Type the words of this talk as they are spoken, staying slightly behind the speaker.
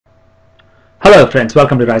Hello friends,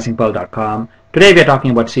 welcome to Risingpearl.com. Today we are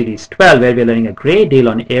talking about series 12 where we are learning a great deal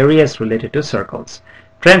on areas related to circles.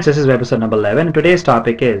 Friends, this is webisode number 11 and today's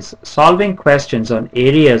topic is solving questions on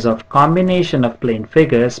areas of combination of plane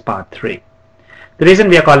figures part 3. The reason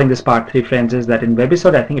we are calling this part 3, friends, is that in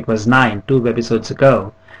webisode, I think it was 9, 2 webisodes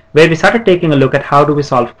ago, where we started taking a look at how do we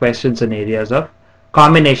solve questions in areas of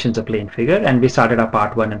combinations of plane figure, and we started our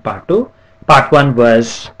part 1 and part 2. Part 1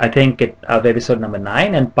 was, I think, webisode number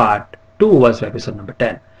 9, and part 2 was episode number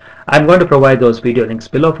 10. I'm going to provide those video links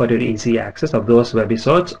below for your easy access of those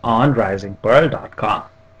webisodes on risingpearl.com.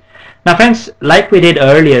 Now friends, like we did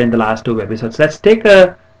earlier in the last 2 webisodes, let's take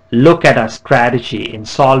a look at our strategy in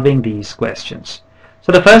solving these questions.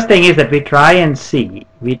 So the first thing is that we try and see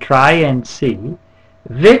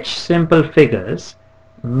which simple figures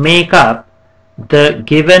make up the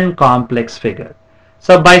given complex figure.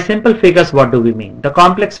 So by simple figures, what do we mean? The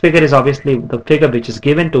complex figure is obviously the figure which is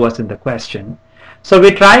given to us in the question. So we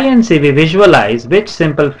try and see, we visualize which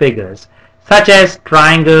simple figures, such as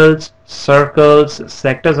triangles, circles,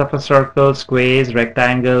 sectors of a circle, squares,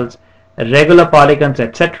 rectangles, regular polygons,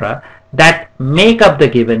 etc., that make up the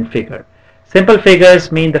given figure. Simple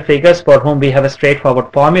figures mean the figures for whom we have a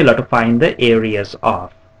straightforward formula to find the areas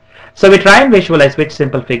of. So we try and visualize which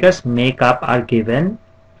simple figures make up our given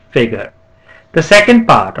figure. The second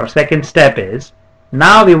part or second step is,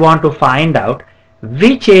 now we want to find out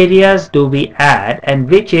which areas do we add and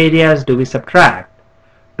which areas do we subtract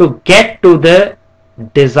to get to the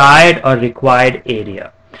desired or required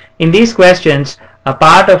area. In these questions, a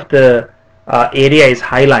part of the area is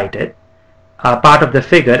highlighted, part of the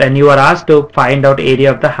figure, and you are asked to find out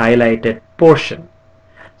area of the highlighted portion.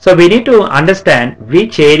 So we need to understand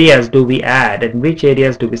which areas do we add and which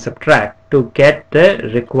areas do we subtract to get the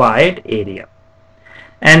required area.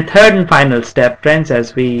 And third and final step, friends,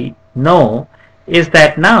 as we know, is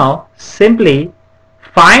that now simply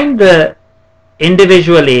find the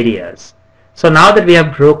individual areas. So now that we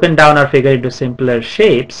have broken down our figure into simpler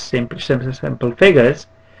shapes, simple figures,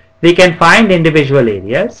 we can find individual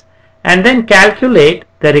areas and then calculate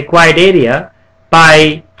the required area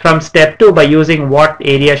from step 2 by using what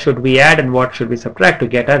area should we add and what should we subtract to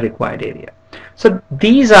get our required area. So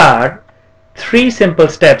these are 3 simple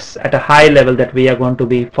steps at a high level that we are going to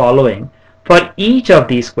be following for each of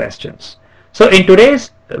these questions. So in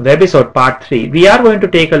today's webisode part 3, we are going to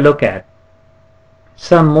take a look at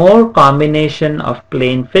some more combination of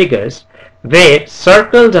plane figures where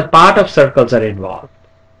circles or part of circles are involved.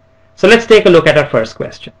 So let's take a look at our first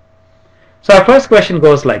question. So our first question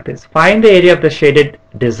goes like this: find the area of the shaded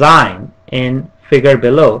design in figure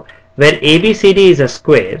below where ABCD is a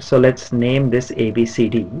square. So let's name this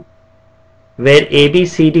ABCD, where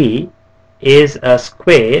ABCD is a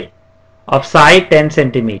square of side 10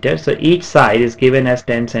 centimeters. So each side is given as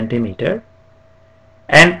 10 centimeter,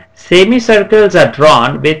 and semicircles are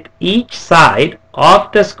drawn with each side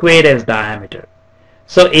of the square as diameter.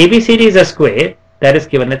 So ABCD is a square that is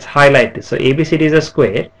given. Let's highlight this. So ABCD is a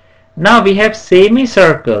square. Now we have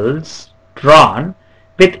semicircles drawn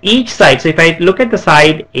with each side. So if I look at the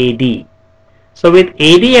side AD, so with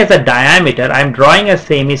AD as a diameter, I'm drawing a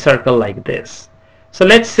semicircle like this. So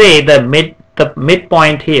let's say the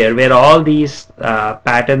midpoint here where all these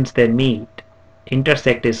patterns they meet,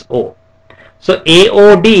 intersect, is O. So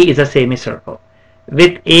AOD is a semicircle.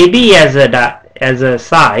 With AB as a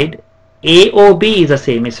side, AOB is a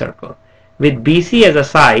semicircle. With BC as a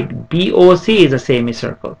side, BOC is a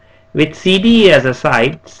semicircle. With CD as a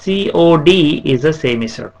side, COD is a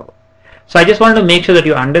semicircle. So I just want to make sure that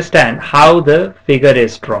you understand how the figure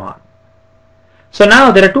is drawn. So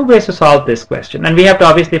now there are 2 ways to solve this question, and we have to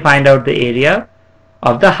obviously find out the area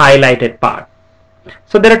of the highlighted part.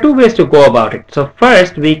 So there are 2 ways to go about it. So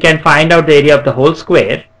first we can find out the area of the whole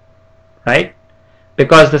square, right?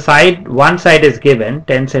 Because one side is given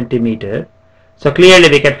 10 centimeter. So clearly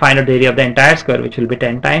we can find out the area of the entire square, which will be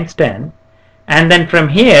 10 times 10. And then from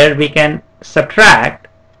here we can subtract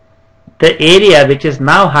the area which is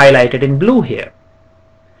now highlighted in blue here.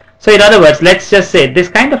 So in other words, let's just say this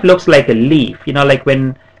kind of looks like a leaf. You know, like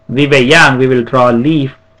when we were young, we will draw a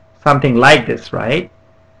leaf, something like this, right?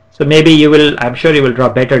 So maybe I'm sure you will draw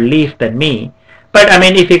a better leaf than me. But I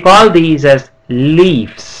mean, if you call these as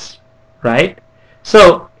leaves, right?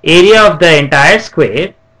 So area of the entire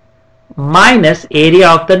square minus area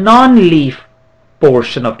of the non-leaf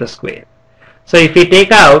portion of the square. So if we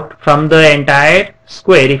take out from the entire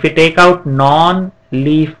square, if we take out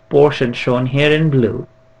non-leaf portion shown here in blue,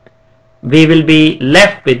 we will be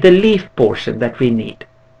left with the leaf portion that we need.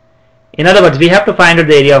 In other words, we have to find out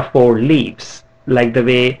the area of 4 leaves, like the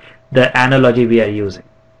way the analogy we are using.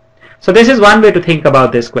 So this is one way to think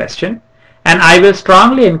about this question. And I will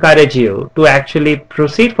strongly encourage you to actually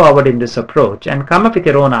proceed forward in this approach and come up with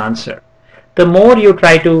your own answer. The more you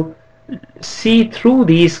try to see through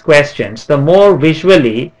these questions, the more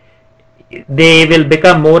visually they will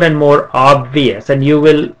become more and more obvious, and you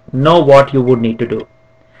will know what you would need to do.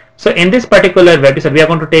 So in this particular webisode, we are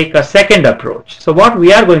going to take a second approach. So what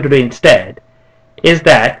we are going to do instead is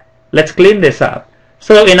that, let's clean this up.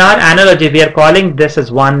 So in our analogy, we are calling this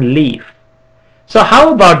as one leaf. So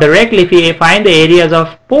how about directly if we find the areas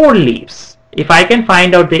of 4 leaves? If I can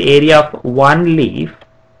find out the area of one leaf,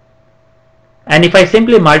 and if I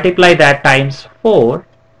simply multiply that times 4,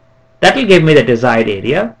 that will give me the desired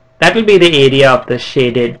area. That will be the area of the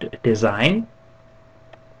shaded design.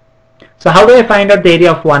 So how do I find out the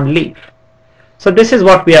area of one leaf? So this is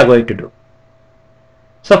what we are going to do.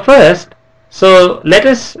 So first, so let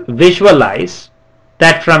us visualize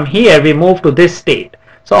that from here we move to this state.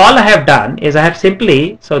 So all I have done is I have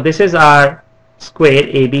simply, so this is our square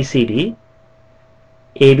ABCD.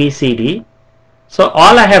 So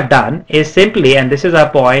all I have done is simply, and this is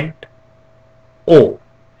our point O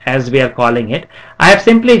as we are calling it, I have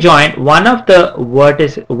simply joined one of the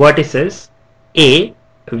vertices A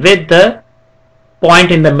with the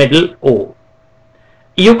point in the middle O.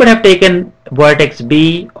 You could have taken vertex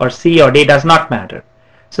B or C or D, does not matter.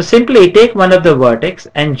 So simply take one of the vertex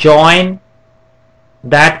and join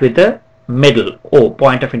that with the middle O,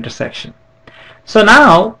 point of intersection. So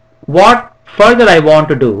now what further I want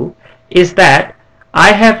to do is that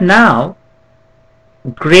I have now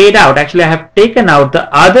grayed out, actually I have taken out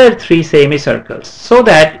the other 3 semicircles so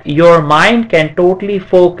that your mind can totally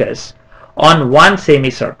focus on one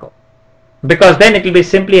semicircle, because then it will be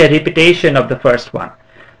simply a repetition of the first one.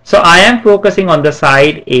 So I am focusing on the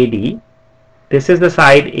side AD. This is the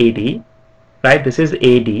side AD, right? This is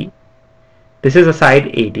AD. This is the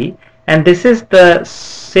side AD, and this is the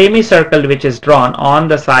semicircle which is drawn on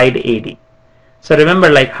the side AD. So remember,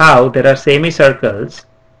 like how there are semicircles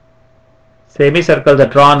are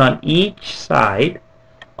drawn on each side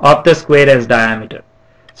of the square as diameter.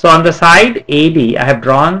 So on the side AD,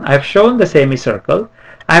 I have shown the semicircle.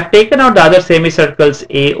 I have taken out the other semicircles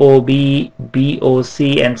AOB,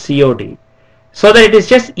 BOC, and COD, so that it is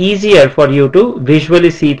just easier for you to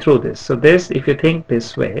visually see through this. So this, if you think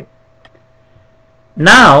this way,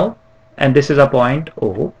 now, and this is a point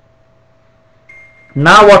O.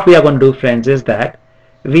 Now what we are going to do, friends, is that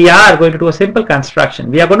we are going to do a simple construction.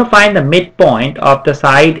 We are going to find the midpoint of the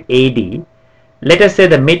side AD. Let us say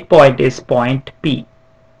the midpoint is point P.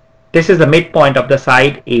 This is the midpoint of the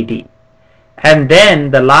side AD. And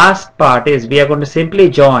then the last part is we are going to simply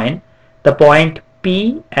join the point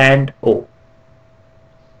P and O.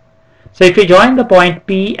 So if you join the point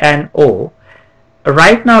P and O,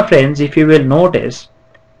 right now, friends, if you will notice,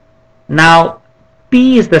 now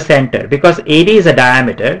P is the center because AD is a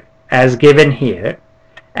diameter as given here,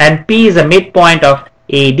 and P is a midpoint of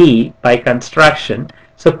AD by construction.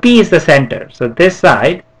 So P is the center. So this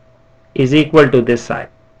side is equal to this side.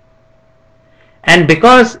 And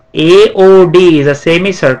because AOD is a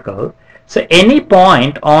semicircle, so any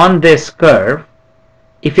point on this curve,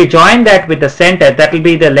 if you join that with the center, that will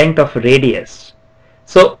be the length of radius.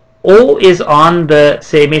 So O is on the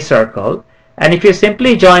semicircle, and if you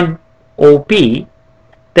simply join OP,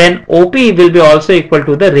 then OP will be also equal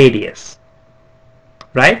to the radius,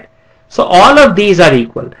 right? So all of these are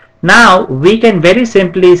equal. Now we can very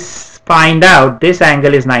simply find out this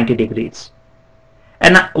angle is 90 degrees.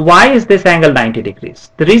 And why is this angle 90 degrees?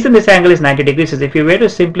 The reason this angle is 90 degrees is if you were to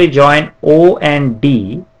simply join O and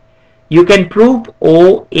D, you can prove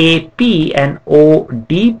OAP and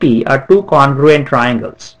ODP are two congruent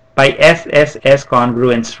triangles by SSS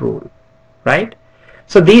congruence rule, right?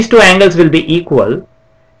 So these two angles will be equal,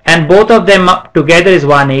 and both of them together is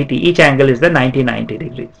 180. Each angle is the 90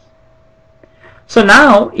 degrees. So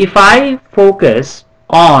now if I focus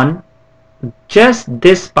on just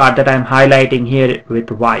this part that I'm highlighting here with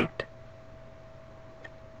white.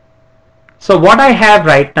 So what I have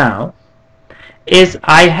right now is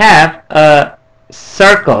I have a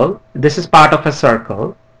circle. This is part of a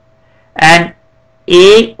circle, and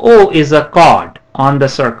AO is a chord on the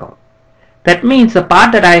circle. That means the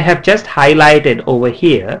part that I have just highlighted over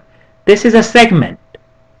here, this is a segment,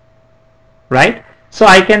 right? So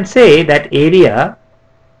I can say that area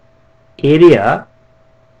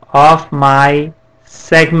of my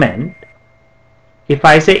segment, if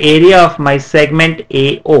I say area of my segment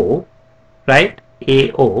AO, right,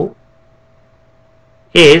 AO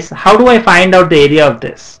is, how do I find out the area of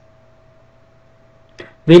this?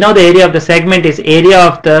 We know the area of the segment is area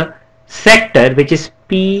of the sector, which is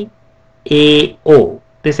PAO.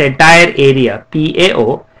 This entire area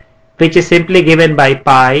PAO, which is simply given by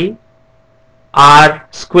pi r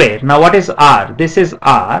square. Now what is r? This is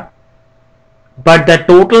r, but the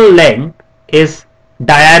total length is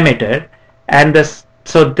diameter, and this,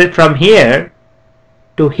 so from here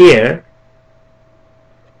to here,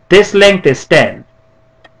 this length is 10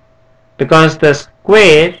 because the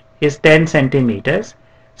square is 10 centimeters.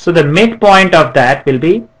 So the midpoint of that will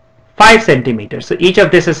be 5 centimeters. So each of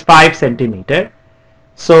this is 5 centimeter.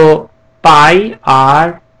 So pi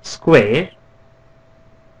r square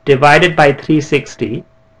divided by 360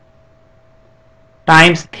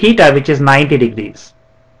 times theta, which is 90 degrees.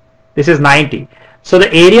 This is 90. So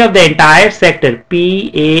the area of the entire sector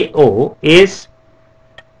PAO is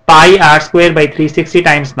pi r square by 360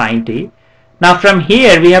 times 90. Now from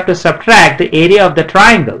here we have to subtract the area of the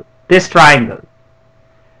triangle, this triangle.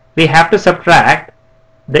 We have to subtract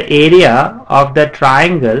the area of the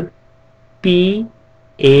triangle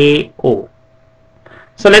PAO.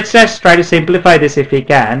 So let's just try to simplify this if we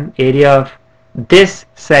can. Area of this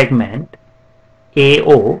segment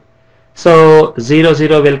AO. So 0,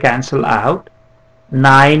 0 will cancel out.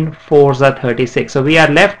 9 4s are 36. So we are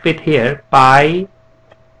left with here pi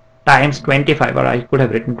times 25, or I could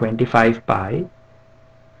have written 25 pi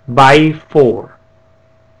by 4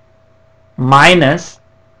 minus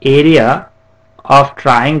area of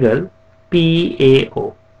triangle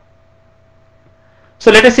PAO.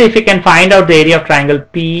 So let us see if we can find out the area of triangle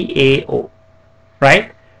PAO,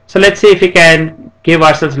 right? So let's see if we can give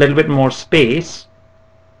ourselves a little bit more space.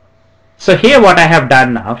 So here what I have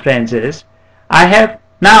done now, friends, is I have,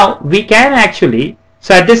 now we can actually,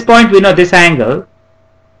 so at this point we know this angle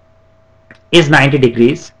is 90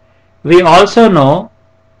 degrees. We also know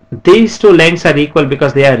these two lengths are equal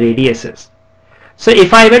because they are radiuses. So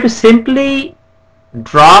if I were to simply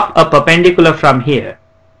drop a perpendicular from here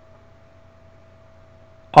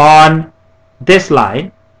on this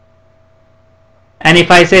line, and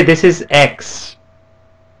if I say this is x,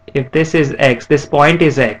 if this is x, this point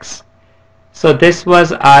is x, so this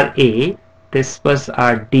was our A, this was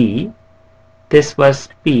our D, this was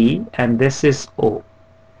P, and this is O.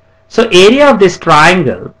 So area of this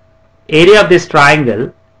triangle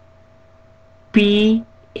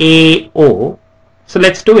PAO, so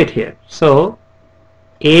let's do it here. So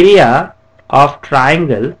area of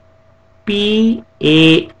triangle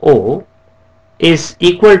PAO is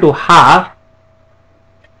equal to half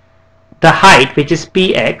the height, which is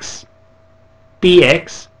PX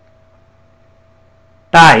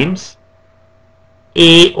times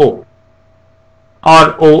AO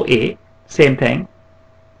or OA, same thing.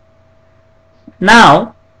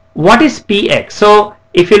 Now what is PX? So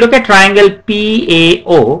if you look at triangle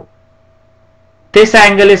PAO, this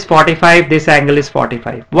angle is 45, this angle is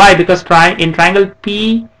 45. Why? Because in triangle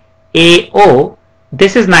PAO,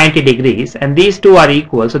 this is 90 degrees and these two are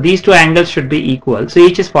equal. So these two angles should be equal. So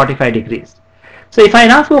each is 45 degrees. So if I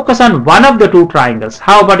now focus on one of the two triangles,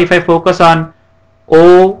 how about if I focus on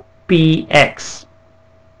OPX?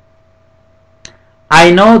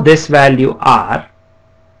 I know this value R,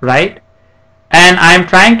 right? And I'm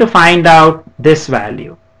trying to find out this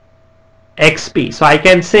value XP. So I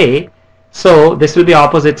can say, so this will be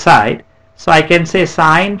opposite side. So I can say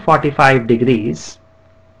sine 45 degrees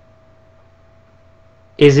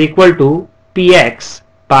is equal to Px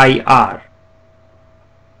by R,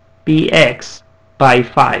 Px by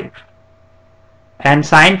 5, and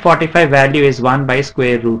sine 45 value is 1 by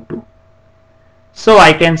square root 2. So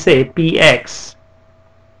I can say Px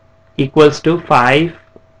equals to 5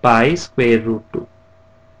 by square root 2.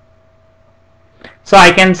 So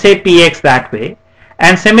I can say Px that way.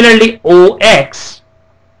 And similarly OX,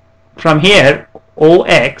 from here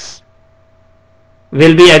OX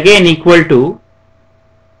will be again equal to,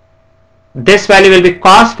 this value will be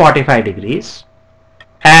cos 45 degrees,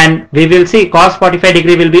 and we will see cos 45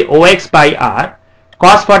 degree will be OX by R.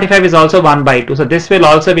 Cos 45 is also 1 by 2, so this will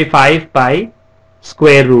also be 5 by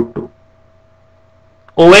square root 2.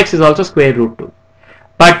 OX is also square root 2.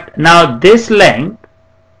 But now this length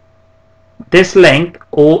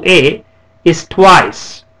OA is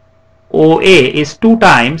twice. OA is 2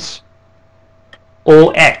 times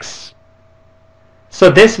OX. So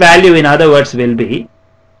this value, in other words, will be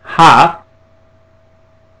half.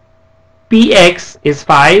 Px is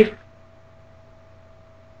 5.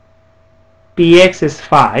 Px is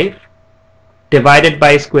 5 divided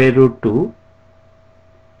by square root 2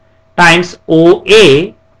 times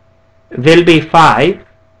OA will be 5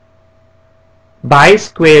 by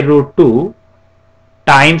square root 2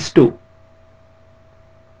 times 2.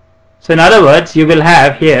 So in other words, you will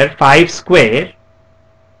have here 5 square.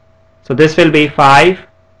 So this will be 5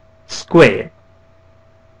 square.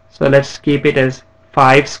 So let's keep it as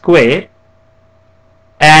 5 square,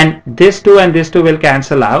 and this 2 and this 2 will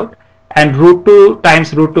cancel out, and root 2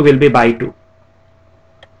 times root 2 will be by 2.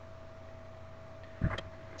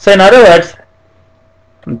 So in other words,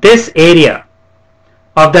 this area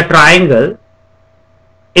of the triangle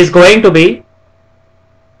is going to be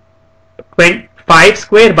 5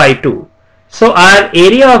 square by 2. So our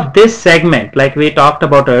area of this segment, like we talked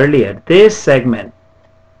about earlier, this segment,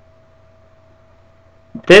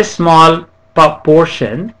 this small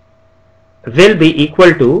portion will be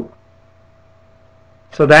equal to,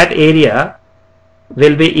 so that area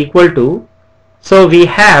will be equal to, so we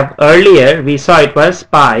have earlier we saw it was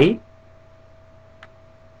pi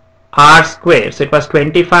r square, so it was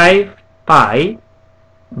 25 pi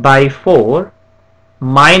by 4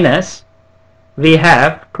 minus we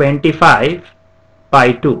have 25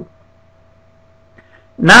 by 2.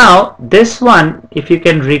 Now this one, if you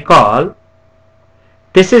can recall,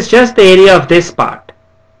 this is just the area of this part.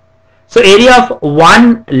 So area of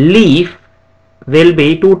one leaf will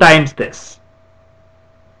be 2 times this.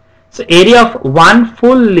 So area of one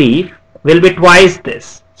full leaf will be twice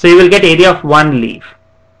this. So you will get area of one leaf.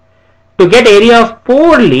 To get area of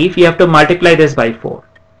 4 leaf, you have to multiply this by 4.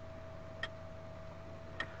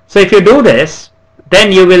 So if you do this,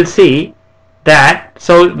 then you will see that,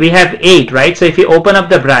 so we have 8, right? So if you open up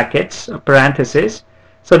the brackets, parenthesis,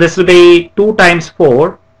 so this will be 2 times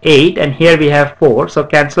 4, 8, and here we have 4, so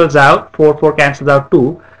cancels out, 4 cancels out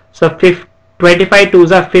 2, so 25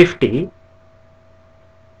 2s are 50,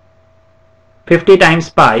 50 times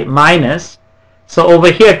pi minus, so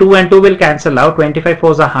over here 2 and 2 will cancel out, 25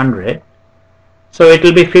 4s are 100, so it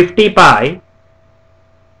will be 50 pi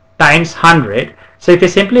times 100. So if you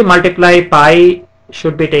simply multiply, pi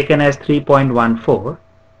should be taken as 3.14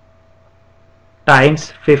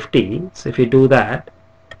 times 50. So if you do that,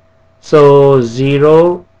 so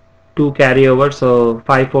 0, 2 carry over, so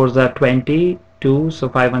 5 4s are 20, 2, so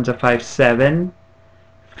 5 1s are 5, 7,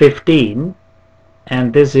 15,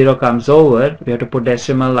 and this 0 comes over. We have to put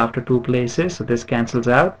decimal after 2 places, so this cancels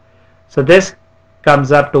out. So this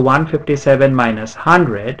comes up to 157 minus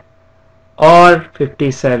 100, or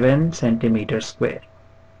 57 centimeters square.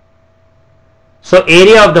 So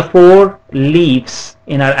area of the 4 leaves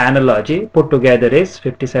in our analogy put together is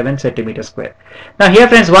 57 centimeters square. Now here,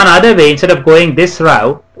 friends, one other way, instead of going this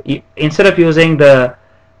route, instead of using the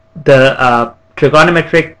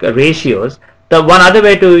trigonometric ratios, the one other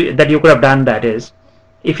way that you could have done that is,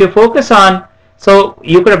 if you focus on, so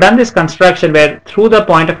you could have done this construction where through the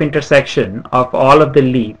point of intersection of all of the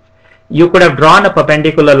leaf, you could have drawn a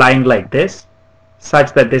perpendicular line like this,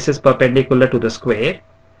 such that this is perpendicular to the square.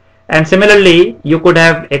 And similarly, you could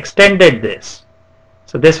have extended this.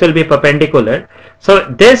 So this will be perpendicular.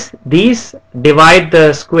 So these divide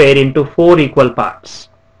the square into 4 equal parts.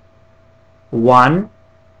 1,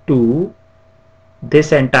 2,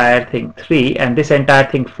 this entire thing 3, and this entire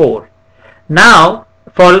thing 4. Now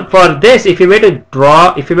for this, if you were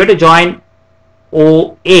to join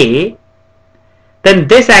OA, then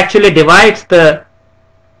this actually divides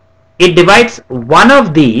one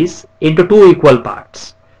of these into 2 equal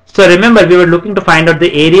parts. So remember, we were looking to find out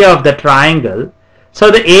the area of the triangle.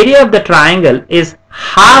 So the area of the triangle is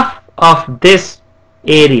half of this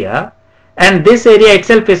area, and this area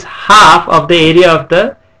itself is half of the area of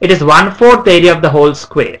it is 1/4 the area of the whole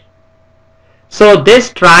square. So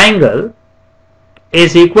this triangle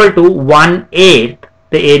is equal to 1/8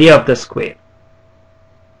 the area of the square.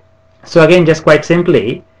 So again, just quite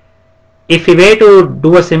simply, if we were to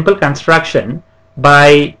do a simple construction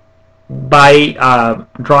by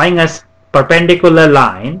drawing a perpendicular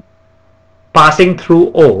line passing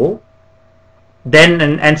through O, then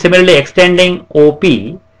and similarly extending OP,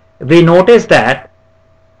 we notice that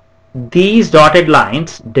these dotted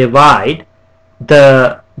lines divide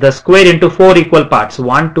the square into 4 equal parts,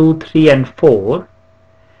 1, 2, 3, and 4.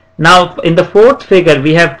 Now in the fourth figure,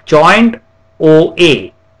 we have joined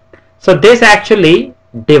OA. So this actually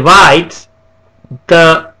divides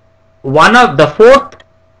the fourth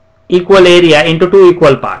equal area into 2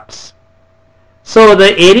 equal parts. So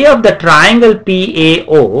the area of the triangle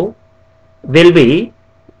PAO will be,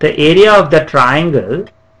 the area of the triangle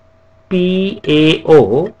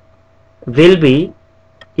PAO will be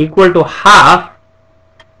equal to half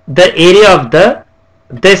the area of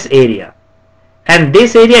this area, and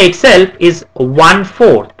this area itself is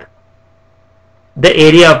 1/4 the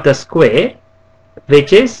area of the square,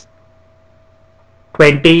 which is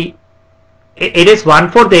 20. It is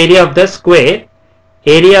 1/4 the area of the square.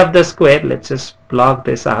 Area of the square, let's just block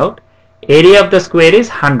this out, area of the square is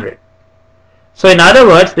 100. So in other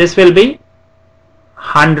words, this will be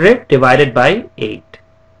 100 divided by 8.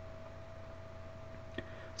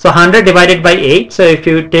 So 100 divided by 8. So if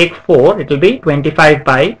you take 4, it will be 25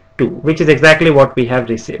 by 2, which is exactly what we have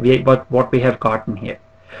received, what we have gotten here.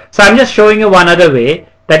 So I'm just showing you one other way,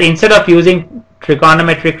 that instead of using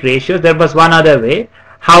trigonometric ratios, there was one other way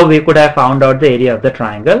how we could have found out the area of the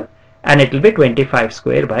triangle, and it will be 25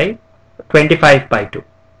 square by 25 by 2.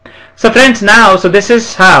 So friends, now, so this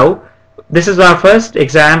is our first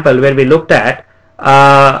example where we looked at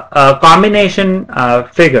a combination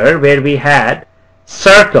figure where we had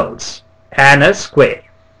circles and a square.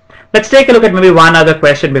 Let's take a look at maybe one other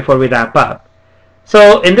question before we wrap up.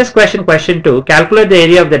 So in this question, question 2, calculate the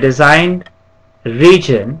area of the designed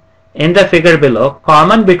region in the figure below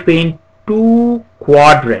common between two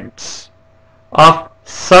quadrants of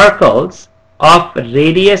circles of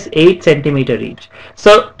radius 8 centimeter each.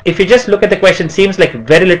 So if you just look at the question, seems like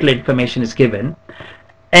very little information is given,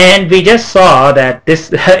 and we just saw that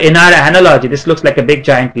this in our analogy, this looks like a big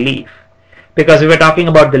giant leaf, because we were talking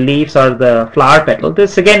about the leaves or the flower petal.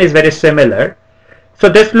 This again is very similar. So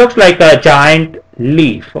this looks like a giant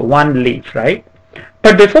leaf, one leaf, right?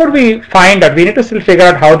 But before we find out, we need to still figure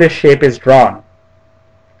out how this shape is drawn.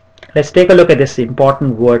 Let's take a look at this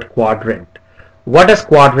important word, quadrant. What does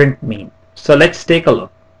quadrant mean? So let's take a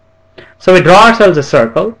look. So we draw ourselves a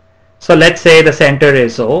circle. So let's say the center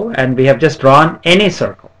is O, and we have just drawn any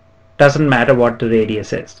circle. Doesn't matter what the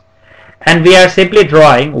radius is. And we are simply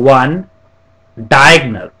drawing one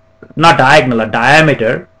diagonal, not diagonal, a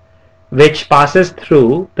diameter, which passes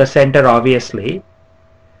through the center, obviously.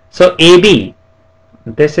 So AB,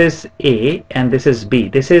 this is A and this is B.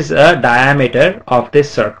 This is a diameter of this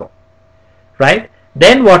circle, right?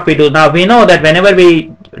 Then what we do now, we know that whenever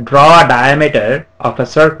we draw a diameter of a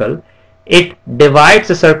circle, it divides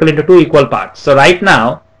the circle into two equal parts. So right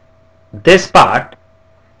now, this part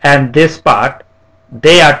and this part,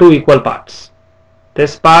 they are two equal parts.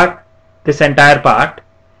 This part, this entire part,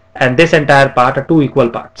 and this entire part are two equal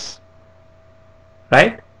parts,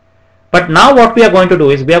 right? But now what we are going to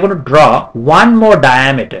do is we are going to draw one more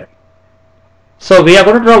diameter. So we are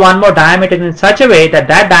going to draw one more diameter in such a way that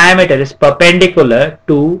that diameter is perpendicular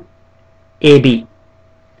to AB.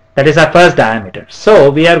 That is our first diameter. So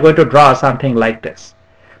we are going to draw something like this.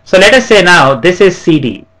 So let us say now this is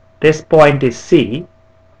CD. This point is C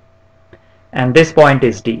and this point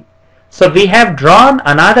is D. So we have drawn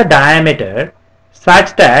another diameter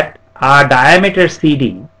such that our diameter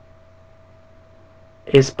CD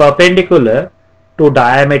is perpendicular to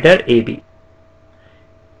diameter AB.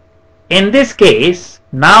 In this case,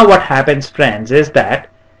 now what happens, friends, is that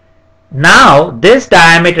now this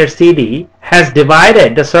diameter CD has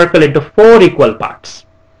divided the circle into four equal parts.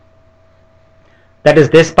 That is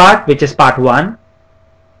this part, which is part 1,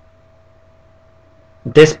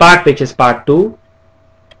 this part, which is part 2,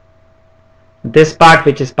 this part,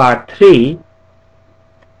 which is part 3,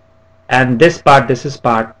 and this part, which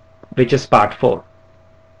is part 4.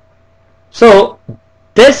 So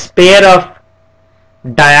this pair of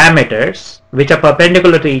diameters, which are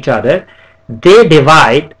perpendicular to each other, they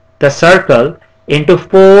divide the circle into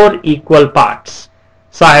four equal parts.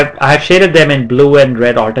 So I have shaded them in blue and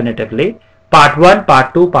red alternatively. Part 1,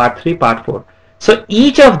 part 2, part 3, part 4. So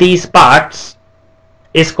each of these parts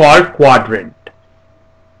is called quadrant.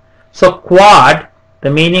 So quad, the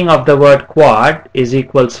meaning of the word quad is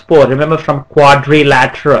equals 4. Remember from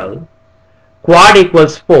quadrilateral, quad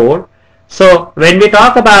equals 4. So when we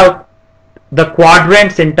talk about the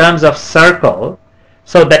quadrants in terms of circle,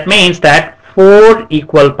 so that means that four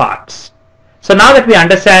equal parts. So now that we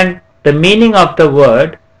understand the meaning of the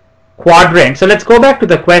word quadrant, so let's go back to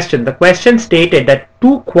the question. The question stated that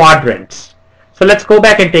two quadrants. So let's go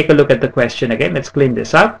back and take a look at the question again. Let's clean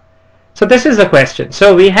this up. So this is the question.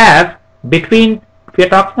 So we have we are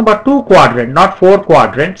talking about two quadrant, not four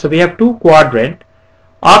quadrant. So we have two quadrant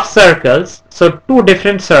of circles. So two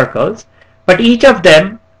different circles, but each of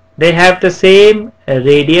them, they have the same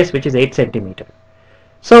radius, which is 8 centimeter.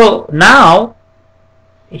 So now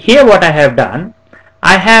here what I have done,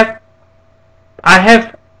 I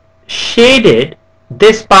have shaded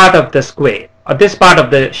this part of the square, or this part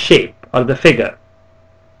of the shape or the figure.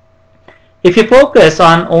 If you focus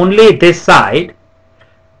on only this side,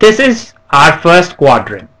 this is our first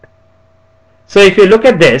quadrant. So if you look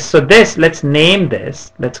at this, so this, let's name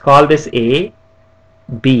this, let's call this A,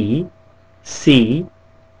 B, C,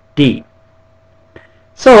 D.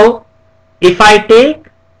 So if I take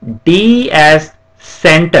D as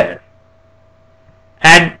center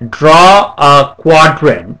and draw a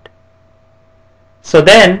quadrant, so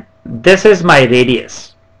then this is my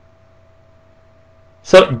radius.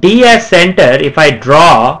 So D as center, if I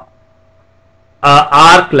draw an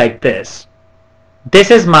arc like this,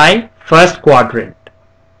 this is my first quadrant.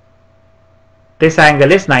 this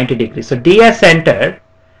angle is 90 degrees. So D as center,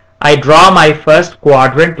 I draw my first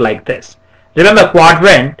quadrant like this. Remember,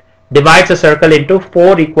 quadrant divides a circle into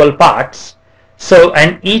 4 equal parts. So,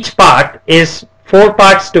 and each part is 4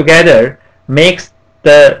 parts together makes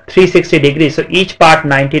the 360 degrees. So each part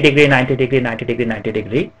 90 degree, 90 degree, 90 degree, 90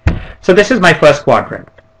 degree. So this is my first quadrant.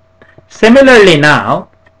 Similarly now,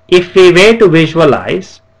 if we were to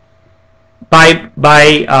visualize by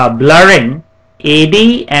blurring AD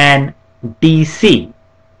and DC,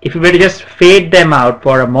 if we were to just fade them out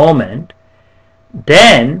for a moment,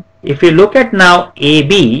 then if you look at now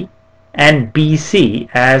AB and BC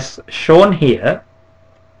as shown here,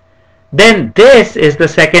 then this is the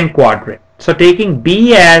second quadrant. So taking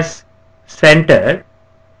B as center,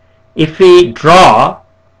 if we draw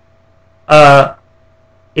a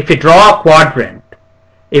quadrant,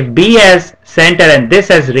 if B as center and this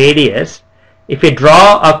as radius, if we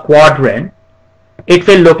draw a quadrant, it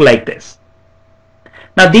will look like this.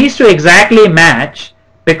 Now these two exactly match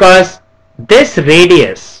because this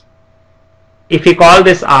radius, if we call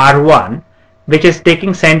this R1, which is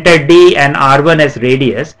taking center D and R1 as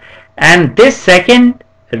radius, and this second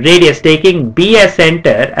radius taking B as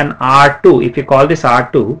center and R2, if you call this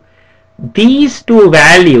R2, these two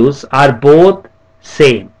values are both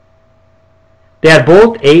same. They are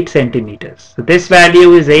both 8 centimeters. So this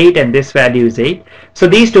value is 8 and this value is 8. So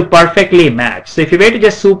these two perfectly match. So if you were to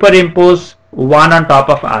just superimpose one on top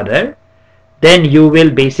of other, then you will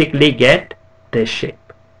basically get this shape.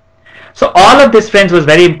 So all of this, friends, was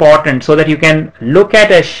very important so that you can look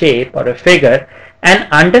at a shape or a figure and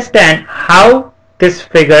understand how this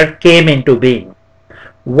figure came into being.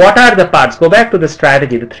 What are the parts? Go back to the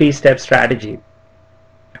strategy, the 3-step strategy.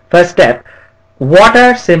 First step, what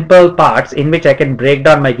are simple parts in which I can break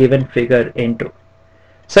down my given figure into?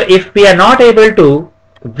 So if we are not able to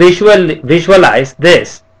visualize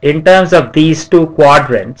this in terms of these two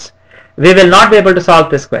quadrants, we will not be able to solve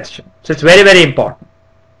this question. So it's very, very important.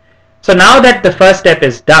 So now that the first step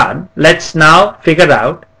is done, let's now figure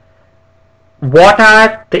out what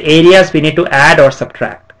are the areas we need to add or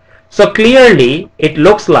subtract. So clearly it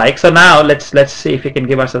looks like, so now let's see if we can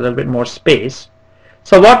give us a little bit more space.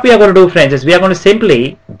 So what we are going to do, friends, is we are going to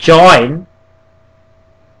simply join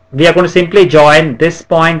this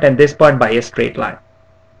point and this point by a straight line.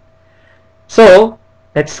 So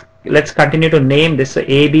let's continue to name this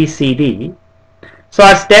A, B, C, D. So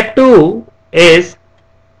our step 2 is,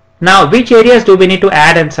 now which areas do we need to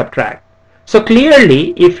add and subtract? So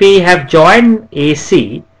clearly if we have joined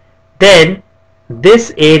AC, then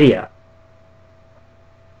this area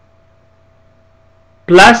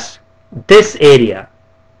plus this area,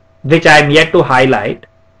 which I am yet to highlight,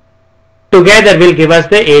 together will give us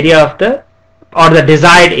the area of the, or the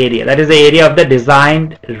desired area, that is the area of the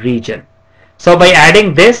designed region. So by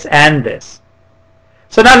adding this and this.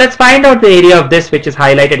 So now let's find out the area of this, which is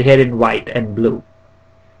highlighted here in white and blue.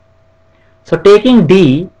 So taking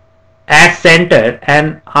D as center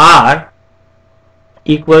and R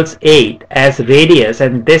equals 8 as radius,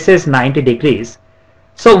 and this is 90 degrees.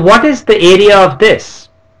 So what is the area of this?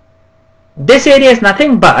 This area is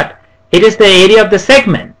nothing but, it is the area of the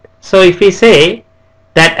segment. So if we say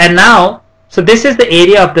that, and now, so this is the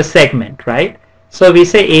area of the segment, right? So we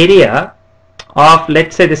say area of,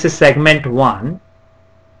 let's say this is segment 1,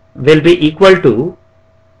 will be equal to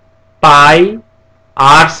pi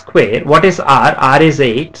r square. What is r? R is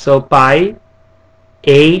 8. So pi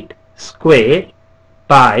 8 square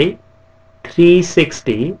by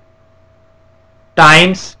 360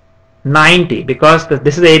 times 90, because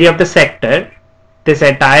this is the area of the sector, this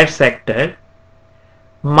entire sector,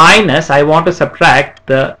 minus, I want to subtract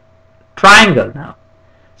the triangle now.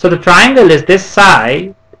 So the triangle is, this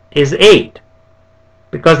side is 8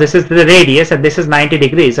 because this is the radius and this is 90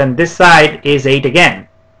 degrees, and this side is 8 again.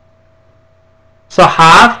 So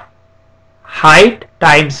half height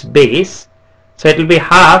times base, so it will be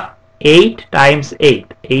half 8 times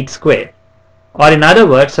 8, 8 square. Or in other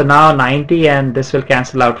words, so now 90 and this will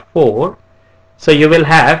cancel out 4. So you will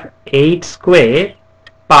have 8 square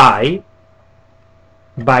pi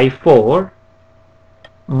by 4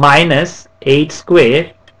 minus 8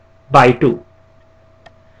 square by 2.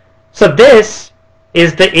 So this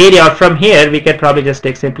is the area. From here we can probably just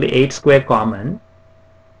take simply 8 square common,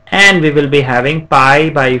 and we will be having pi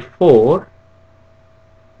by 4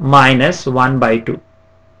 minus 1 by 2.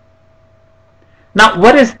 Now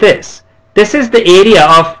what is this? This is the area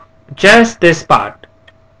of just this part,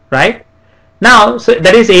 right? Now, so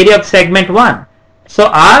that is area of segment 1. So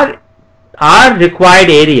our required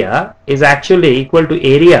area is actually equal to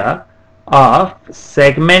area of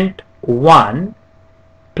segment 1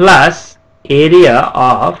 plus area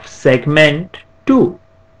of segment 2,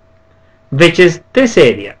 which is this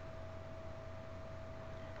area.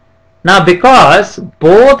 Now because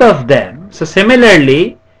both of them, so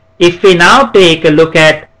similarly, if we now take a look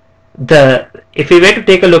at if we were to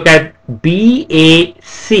take a look at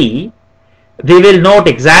BAC, we will note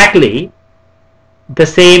exactly the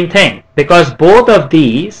same thing, because both of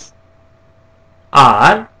these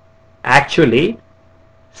are actually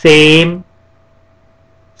same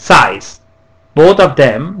size. Both of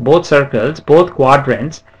them, both circles, both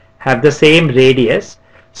quadrants have the same radius.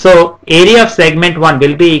 So area of segment 1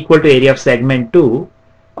 will be equal to area of segment 2,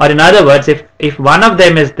 or in other words, if one of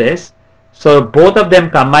them is this, so both of them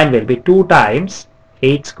combined will be 2 times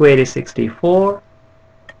 8 square is 64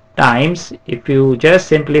 times, if you just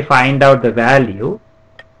simply find out the value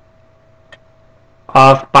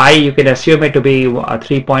of pi, you can assume it to be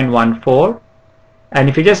 3.14, and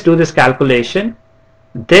if you just do this calculation,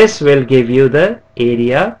 this will give you the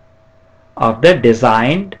area of the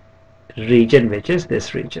designed region, which is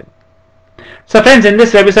this region. So friends, in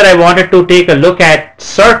this webisode I wanted to take a look at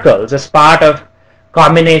circles as part of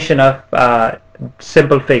combination of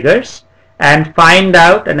simple figures, and find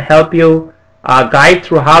out and help you guide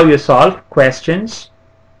through how you solve questions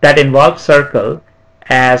that involve circle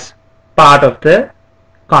as part of the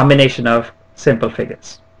combination of simple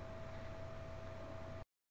figures.